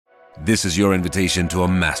This is your invitation to a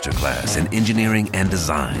masterclass in engineering and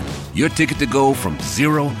design. Your ticket to go from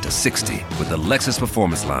 0 to 60 with the Lexus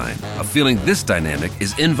Performance Line. A feeling this dynamic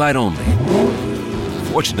is invite only.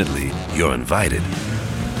 Fortunately, you're invited.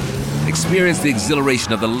 Experience the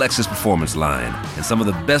exhilaration of the Lexus Performance Line and some of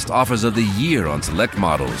the best offers of the year on select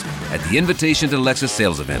models at the Invitation to Lexus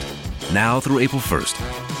sales event, now through April 1st.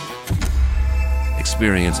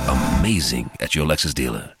 Experience amazing at your Lexus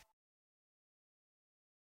dealer.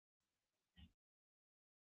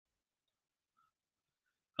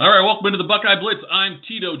 All right, welcome into the Buckeye Blitz. I'm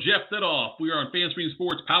Tito, Jeff Sedoff. We are on FanStream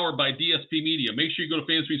Sports, powered by DSP Media. Make sure you go to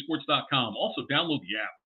fanstreamsports.com. Also, download the app.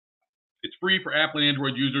 It's free for Apple and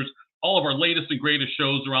Android users. All of our latest and greatest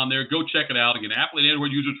shows are on there. Go check it out. Again, Apple and Android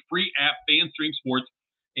users, free app, FanStream Sports.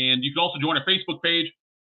 And you can also join our Facebook page,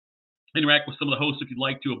 interact with some of the hosts if you'd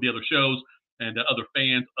like to of the other shows, and other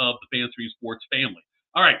fans of the FanStream Sports family.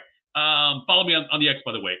 All right, follow me on the X,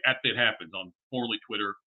 by the way, @FitHappens on formerly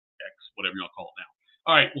Twitter, X, whatever you want to call it now.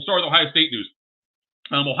 All right, we'll start with Ohio State news.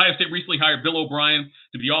 Ohio State recently hired Bill O'Brien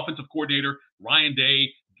to be the offensive coordinator. Ryan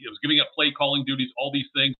Day was giving up play calling duties, all these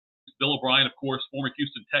things. Bill O'Brien, of course, former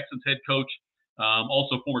Houston Texans head coach,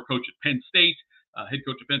 also former coach at Penn State, head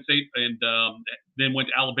coach at Penn State, and then went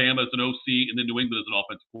to Alabama as an OC and then New England as an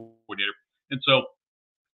offensive coordinator. And so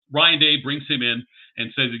Ryan Day brings him in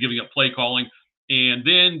and says he's giving up play calling. And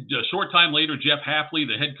then a short time later, Jeff Hafley,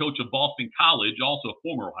 the head coach of Boston College, also a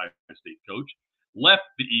former Ohio State coach, left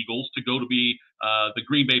the Eagles to go to be the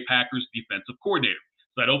Green Bay Packers defensive coordinator.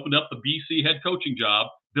 So that opened up the BC head coaching job.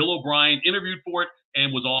 Bill O'Brien interviewed for it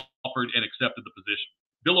and was offered and accepted the position.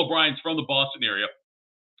 Bill O'Brien's from the Boston area.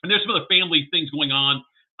 And there's some other family things going on.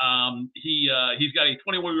 He's got a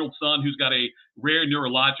 21-year-old son who's got a rare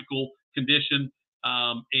neurological condition.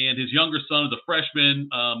 And his younger son is a freshman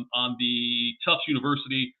on the Tufts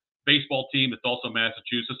University baseball team. It's also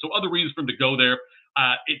Massachusetts. So other reasons for him to go there.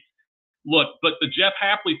 But the Jeff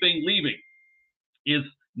Hafley thing leaving is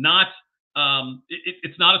not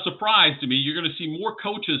it's not a surprise to me. You're going to see more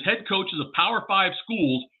coaches, head coaches of Power 5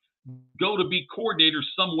 schools go to be coordinators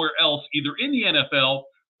somewhere else, either in the NFL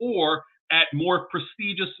or at more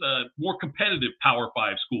prestigious, more competitive Power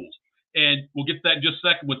 5 schools. And we'll get to that in just a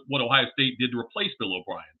second with what Ohio State did to replace Bill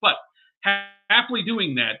O'Brien. But Hafley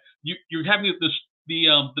doing that, you're having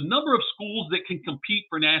the number of schools that can compete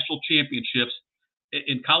for national championships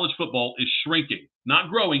in college football is shrinking, not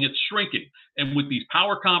growing, it's shrinking. And with these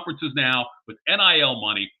power conferences now, with NIL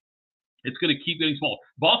money, it's going to keep getting smaller.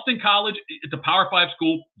 Boston College, it's a Power 5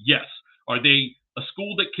 school, yes. Are they a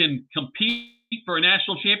school that can compete for a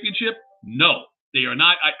national championship? No, they are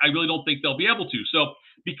not. I really don't think they'll be able to. So,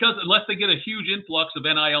 because unless they get a huge influx of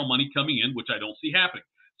NIL money coming in, which I don't see happening.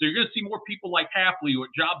 So you're going to see more people like Hafley or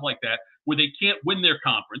jobs like that where they can't win their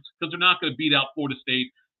conference because they're not going to beat out Florida State,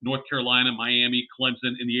 North Carolina, Miami,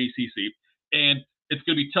 Clemson in the ACC. And it's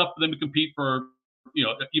going to be tough for them to compete for,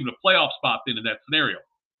 even a playoff spot then in that scenario.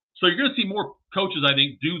 So you're going to see more coaches, I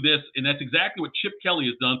think, do this. And that's exactly what Chip Kelly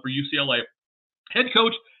has done for UCLA. Head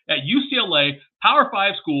coach at UCLA, Power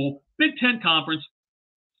 5 school, Big Ten Conference,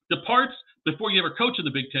 departs before you ever coach in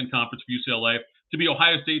the Big Ten Conference for UCLA to be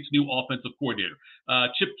Ohio State's new offensive coordinator.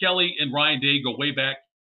 Chip Kelly and Ryan Day go way back.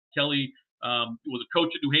 Kelly was a coach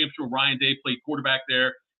at New Hampshire, and Ryan Day played quarterback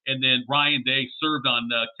there. And then Ryan Day served on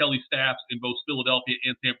Kelly's staffs in both Philadelphia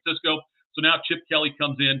and San Francisco. So now Chip Kelly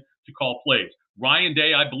comes in to call plays. Ryan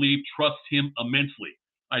Day, I believe, trusts him immensely.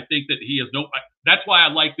 I think that he has that's why I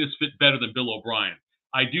like this fit better than Bill O'Brien.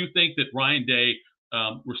 I do think that Ryan Day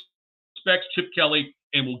respects Chip Kelly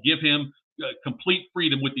and will give him complete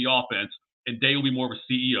freedom with the offense, and Day will be more of a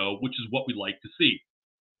CEO, which is what we like to see.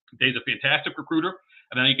 Day's a fantastic recruiter,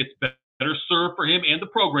 and I think it's better served for him and the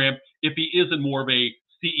program if he is in more of a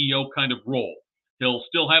CEO kind of role. He'll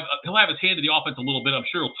have his hand in the offense a little bit. I'm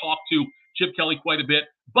sure he'll talk to Chip Kelly quite a bit,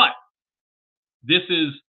 but this is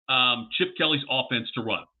Chip Kelly's offense to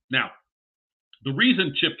run. Now, the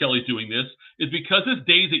reason Chip Kelly's doing this is because his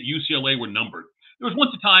days at UCLA were numbered. There was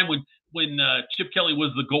once a time when Chip Kelly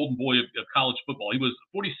was the golden boy of college football. He was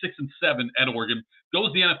 46-7 at Oregon, goes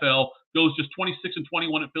to the NFL, goes just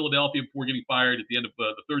 26-21 at Philadelphia before getting fired at the end of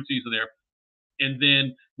the third season there. And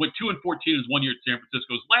then went 2-14 his 1 year at San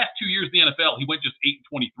Francisco. His last 2 years in the NFL, he went just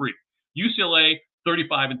 8-23. UCLA,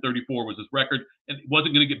 35-34 was his record, and it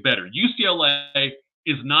wasn't going to get better. UCLA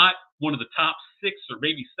is not one of the top 6 or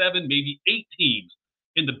maybe 7, maybe 8 teams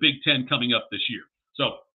in the Big Ten coming up this year.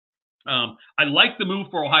 So I like the move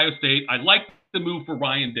for Ohio State. I like the move for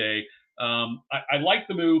Ryan Day. I like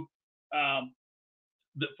the move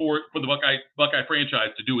for the Buckeye franchise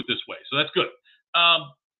to do it this way. So that's good.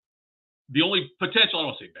 The only potential, I don't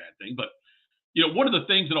want to say bad thing, but one of the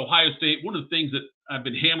things at Ohio State, one of the things that I've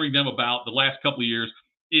been hammering them about the last couple of years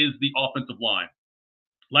is the offensive line.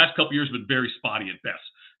 Last couple of years have been very spotty at best.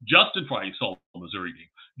 Justin Fry, you saw the Missouri game.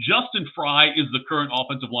 Justin Fry is the current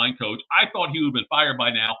offensive line coach. I thought he would have been fired by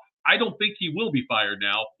now. I don't think he will be fired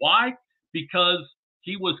now. Why? Because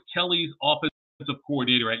he was Kelly's offensive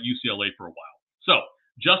coordinator at UCLA for a while. So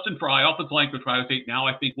Justin Fry, offensive line coach for Ohio State, now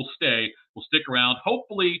I think will stick around.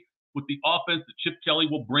 Hopefully, with the offense that Chip Kelly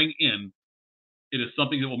will bring in, it is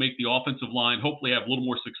something that will make the offensive line hopefully have a little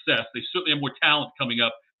more success. They certainly have more talent coming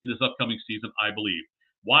up in this upcoming season, I believe.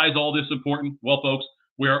 Why is all this important? Well, folks,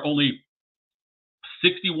 we are only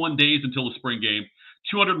 61 days until the spring game,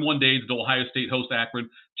 201 days until Ohio State hosts Akron,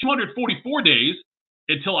 244 days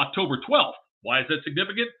until October 12th. Why is that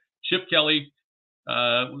significant? Chip Kelly,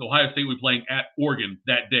 Ohio State will be playing at Oregon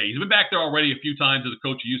that day. He's been back there already a few times as a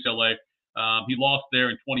coach at UCLA. He lost there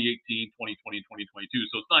in 2018, 2020, and 2022.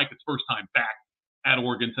 So it's not like it's first time back at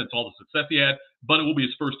Oregon since all the success he had, but it will be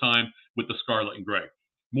his first time with the Scarlet and Gray.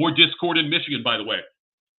 More discord in Michigan, by the way.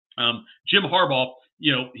 Jim Harbaugh,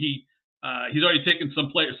 he's already taken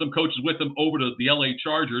some coaches with him over to the LA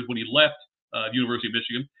Chargers when he left the University of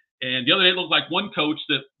Michigan. And the other day, it looked like one coach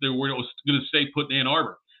that was going to stay put in Ann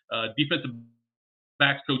Arbor. Defensive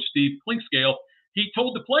backs coach Steve Clinkscale, he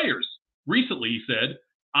told the players recently, he said,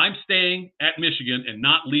 I'm staying at Michigan and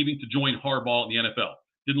not leaving to join Harbaugh in the NFL.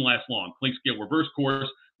 Didn't last long. Clinkscale reversed course,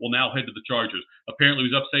 will now head to the Chargers. Apparently,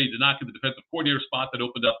 he was upset he did not get the defensive coordinator spot that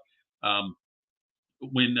opened up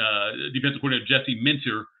when defensive coordinator Jesse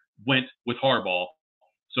Minter went with Harbaugh.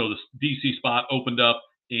 So the DC spot opened up,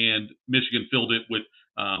 and Michigan filled it with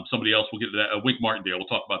somebody else. We'll get to that. Wink Martindale. We'll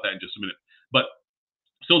talk about that in just a minute. But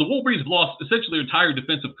so the Wolverines have lost essentially their entire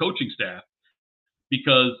defensive coaching staff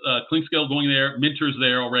because Clinkscale going there, Minter's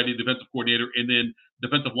there already, defensive coordinator, and then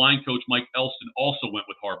defensive line coach Mike Elston also went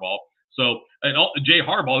with Harbaugh. So and Jay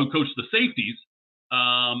Harbaugh, who coached the safeties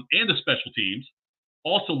and the special teams,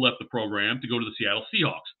 also left the program to go to the Seattle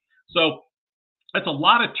Seahawks. So that's a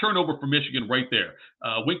lot of turnover for Michigan right there.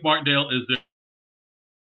 Wink Martindale is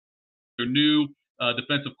their new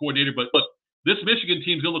defensive coordinator, but this Michigan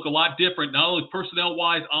team is going to look a lot different, not only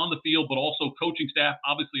personnel-wise on the field, but also coaching staff,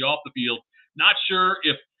 obviously off the field. Not sure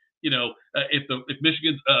if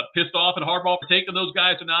Michigan's pissed off at Harbaugh for taking those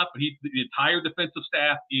guys or not, but the entire defensive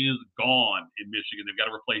staff is gone in Michigan. They've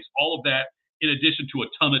got to replace all of that in addition to a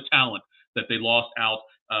ton of talent that they lost out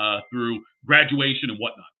through graduation and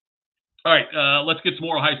whatnot. All right, let's get some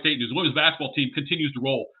more Ohio State news. The women's basketball team continues to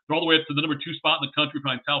roll. They're all the way up to the number 2 spot in the country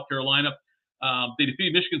behind South Carolina. They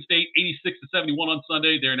defeated Michigan State 86-71 on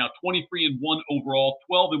Sunday. They're now 23-1 overall,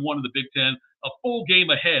 12-1 in the Big Ten, a full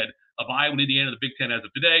game ahead of Iowa and Indiana in the Big Ten as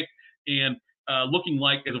of today. And looking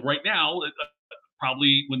like, as of right now,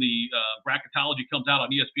 probably when the bracketology comes out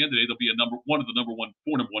on ESPN today, they'll be four number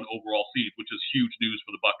one overall seeds, which is huge news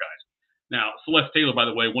for the Buckeyes. Now, Celeste Taylor, by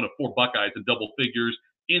the way, one of 4 Buckeyes in double figures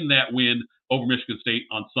in that win over Michigan State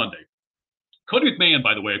on Sunday. Cody McMahon,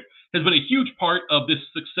 by the way, has been a huge part of this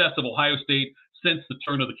success of Ohio State since the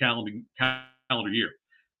turn of the calendar year.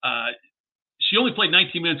 She only played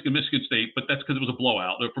 19 minutes against Michigan State, but that's because it was a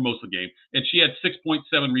blowout for most of the game. And she had 6.7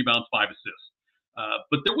 rebounds, 5 assists.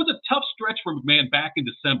 But there was a tough stretch for McMahon back in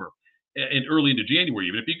December and early into January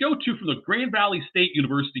even. If you go from the Grand Valley State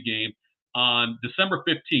University game on December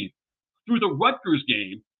 15th through the Rutgers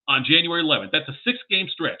game on January 11th, that's a 6-game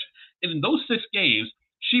stretch. And in those 6 games,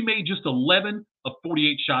 she made just 11 of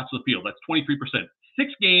 48 shots to the field. That's 23%.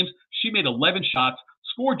 6 games, she made 11 shots,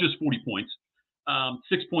 scored just 40 points,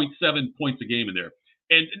 6.7 points a game in there.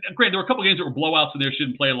 And granted, there were a couple games that were blowouts in there. She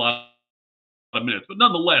didn't play a lot of minutes. But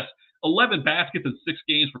nonetheless, 11 baskets in 6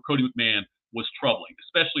 games for Cody McMahon was troubling,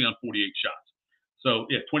 especially on 48 shots. So,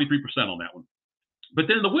 yeah, 23% on that one. But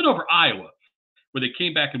then the win over Iowa, where they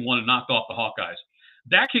came back and won and knocked off the Hawkeyes,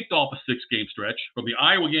 that kicked off a 6-game stretch from the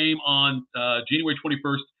Iowa game on January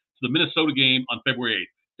 21st to the Minnesota game on February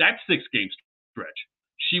 8th. That's 6-game stretch.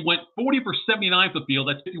 She went 40 for 79 for the field.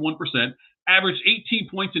 That's 51%. Averaged 18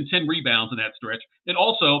 points and 10 rebounds in that stretch. And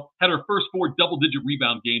also had her first 4 double-digit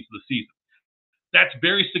rebound games of the season. That's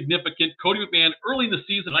very significant. Cody McMahon, early in the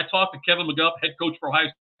season, I talked to Kevin McGuff, head coach for Ohio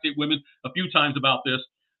State women, a few times about this.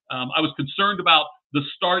 I was concerned about the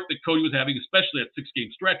start that Cody was having, especially that 6-game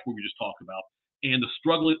stretch where we just talked about, and the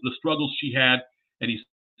struggles she had. And he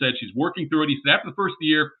said she's working through it. He said after the first of the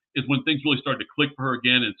year is when things really started to click for her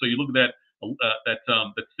again. And so you look at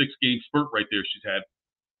that 6-game spurt right there she's had,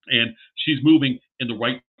 and she's moving in the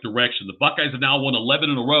right direction. The Buckeyes have now won 11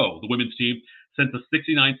 in a row, the women's team, since the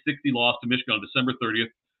 69-60 loss to Michigan on December 30th.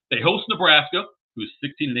 They host Nebraska, who's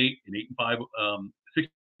 16-8 and 8-5,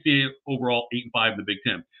 68 overall, 8-5 in the Big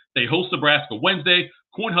Ten. They host Nebraska Wednesday.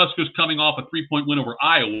 Cornhuskers coming off a 3-point win over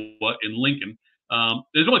Iowa in Lincoln.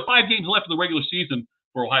 There's only 5 games left in the regular season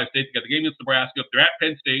for Ohio State. They got the game against Nebraska. They're at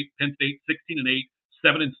Penn State. Penn State 16-8,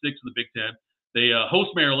 7-6 in the Big Ten. They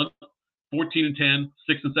host Maryland, 14-10,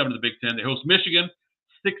 6-7 in the Big Ten. They host Michigan,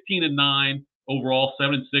 16-9 overall,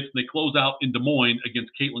 7-6. And they close out in Des Moines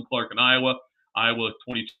against Caitlin Clark in Iowa. Iowa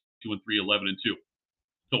 22-3, 11-2.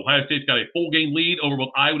 So Ohio State's got a full game lead over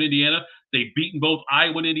both Iowa and Indiana. They've beaten both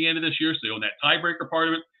Iowa and Indiana this year, so they own that tiebreaker part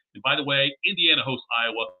of it. And by the way, Indiana hosts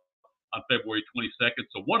Iowa on February 22nd.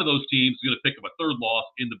 So one of those teams is going to pick up a third loss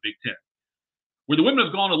in the Big Ten. Where the women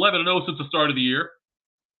have gone 11-0 since the start of the year,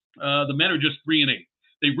 the men are just 3-8.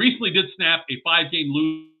 They recently did snap a 5-game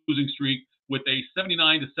losing streak with a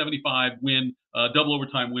 79-75 win, double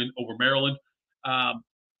overtime win over Maryland.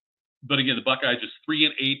 But again, the Buckeyes just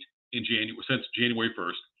 3-8 in January since January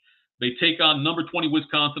 1st. They take on number 20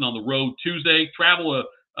 Wisconsin on the road Tuesday. Travel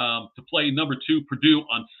to play number 2 Purdue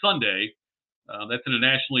on Sunday. That's in a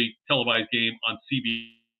nationally televised game on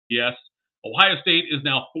CBS. Ohio State is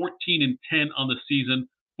now 14-10 on the season,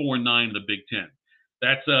 4-9 in the Big Ten.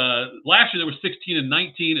 That's last year they were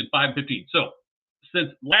 16-19 and 5-15. So since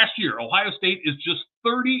last year, Ohio State is just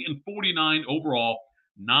 30-49 overall,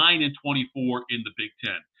 9-24 in the Big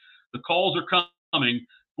Ten. The calls are coming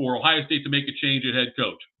for Ohio State to make a change at head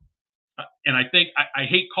coach. And I think I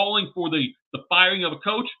hate calling for the firing of a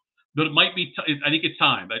coach, but it might be. I think it's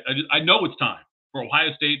time. I know it's time for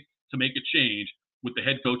Ohio State to make a change with the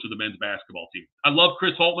head coach of the men's basketball team. I love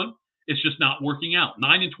Chris Holtmann. It's just not working out.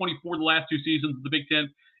 9-24 the last 2 seasons of the Big Ten,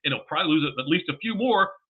 and he'll probably lose at least a few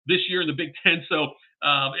more this year in the Big Ten. So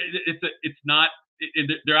it's not.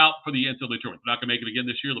 They're out for the NCAA tournament. They're not going to make it again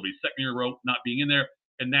this year. They'll be second year in a row not being in there,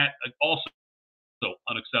 and that also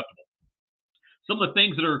unacceptable. Some of the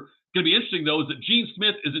things that are going to be interesting, though, is that Gene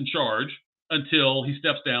Smith is in charge until he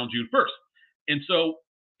steps down June 1st. And so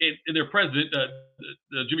in their president,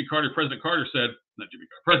 President Carter said that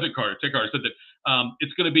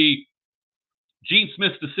it's going to be Gene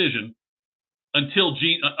Smith's decision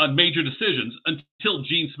on major decisions until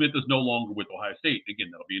Gene Smith is no longer with Ohio State. Again,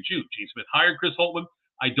 that'll be in June. Gene Smith hired Chris Holtmann.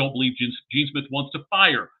 I don't believe Gene Smith wants to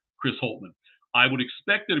fire Chris Holtmann. I would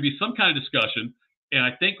expect there to be some kind of discussion, and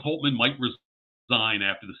I think Holtmann might resign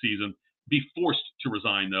after the season, be forced to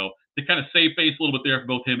resign, though, to kind of save face a little bit there for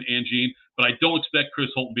both him and Gene. But I don't expect Chris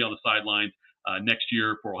Holtmann to be on the sidelines next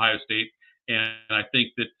year for Ohio State. And I think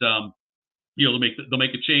that they'll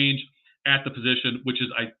make a change at the position, which is,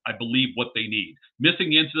 I believe, what they need. Missing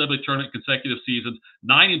the NCAA tournament consecutive seasons,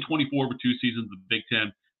 9-24 over 2 seasons of the Big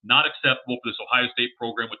Ten, not acceptable for this Ohio State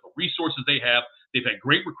program with the resources they have. They've had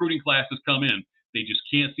great recruiting classes come in. They just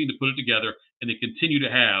can't seem to put it together, and they continue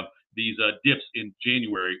to have these dips in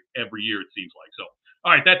January every year, it seems like. So,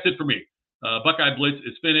 all right, that's it for me. Buckeye Blitz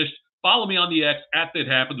is finished. Follow me on the X at That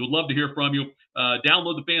Happens. Would love to hear from you.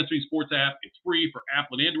 Download the FanStream Sports app. It's free for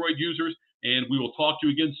Apple and Android users, and we will talk to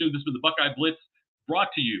you again soon. This has been the Buckeye Blitz,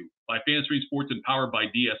 brought to you by FanStream Sports and powered by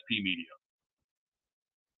DSP Media.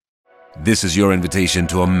 This is your invitation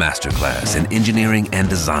to a masterclass in engineering and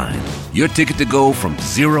design. Your ticket to go from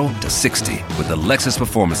 0 to 60 with the Lexus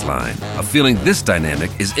Performance Line. A feeling this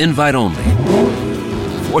dynamic is invite only.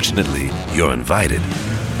 Fortunately, you're invited.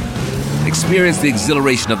 Experience the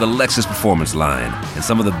exhilaration of the Lexus Performance Line and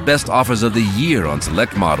some of the best offers of the year on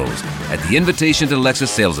select models at the Invitation to Lexus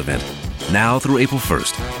sales event, now through April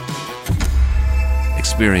 1st.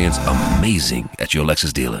 Experience amazing at your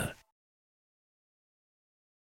Lexus dealer.